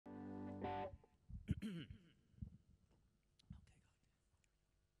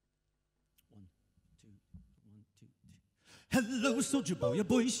Hello, soldier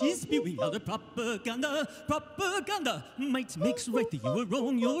boy, she's spewing out a propaganda, propaganda. Might makes right that you were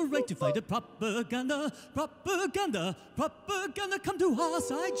wrong, you're right to fight a propaganda, propaganda, propaganda. Come to our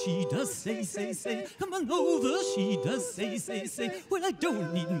side, she does say. Come on over, she does say. Well, I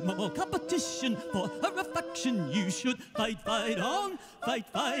don't need more competition for her affection. You should fight on,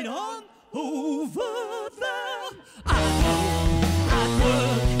 over there. At home, at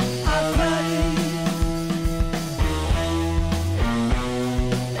work, at play.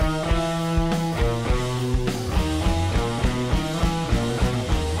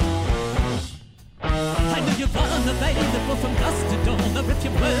 Unavailable from dusk to dawn, or if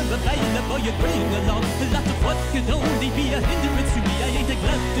you were available, you'd bring along a lot of what could only be a hindrance to me. I ain't a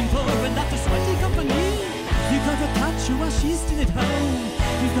glutton for a lot of sweaty company. You gotta catch her while she's still at home.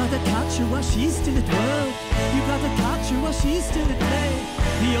 You gotta catch her while she's still at work. You gotta catch her while she's still at play.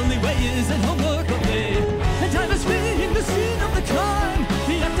 The only way is at homework all day. And time is fleeing the scene of the crime.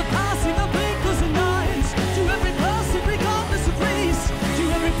 The act of passing of wrinkles and lines. To every person regardless of race. To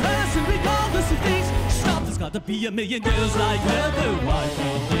every person regardless of things. There's got to be a million girls like her, though I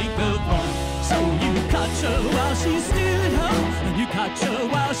can't think of one. So you catch her while she's still at home, and you catch her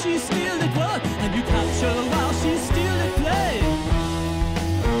while she's still at work, and you catch her while she's still at play.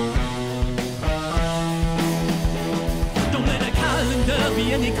 Don't let a calendar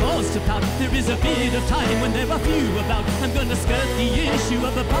be any cause to pout. There is a bit of time when there are few about. I'm gonna skirt the issue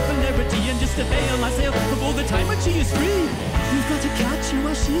of her popularity and just avail myself of all the time when she is free. You've got to catch her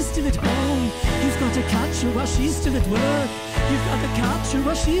while she's still at home. You've got to catch her while she's still at work. You've got to catch her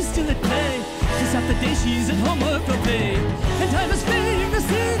while she's still at play. Cause half the day she's at homework all day. And time is fleeing the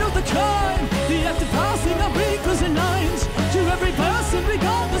scene of the crime. The act of passing of wrinkles and lines. To every person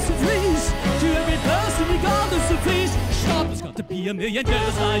regardless of race. To every person regardless of race. Stop, there's got to be a million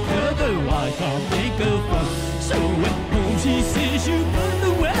girls like her, though I can't think of one. So at home she says you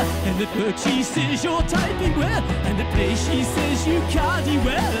underwear, and at work she says you're typing well, and at play she says you cardi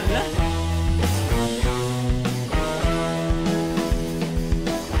well.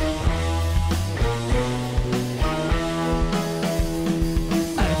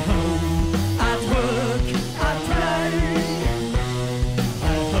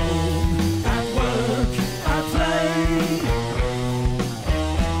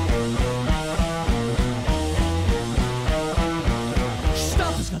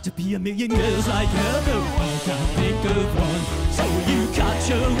 A million girls like her, though I can't think of one. So you catch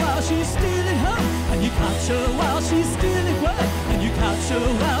her while she's still at home, and you catch her while she's still at work, and you catch her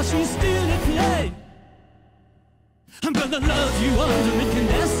while she's still at play. I'm gonna love you under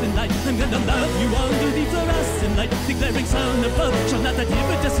incandescent light. I'm gonna love you under the fluorescent light. Declaring son above shall not that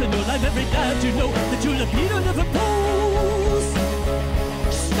iridescent. I'm very glad to know that your libido never pose.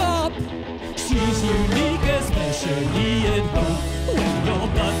 Stop! She's unique, especially at home. When your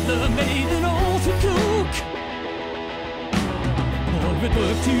butler made an altar cook, or at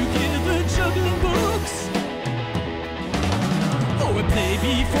work together juggling books, or a play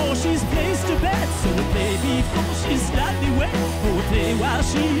before she's placed to bed, so a play before she's slightly wet, or a play while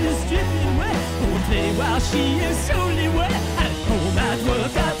she is dripping wet, or a play while she is so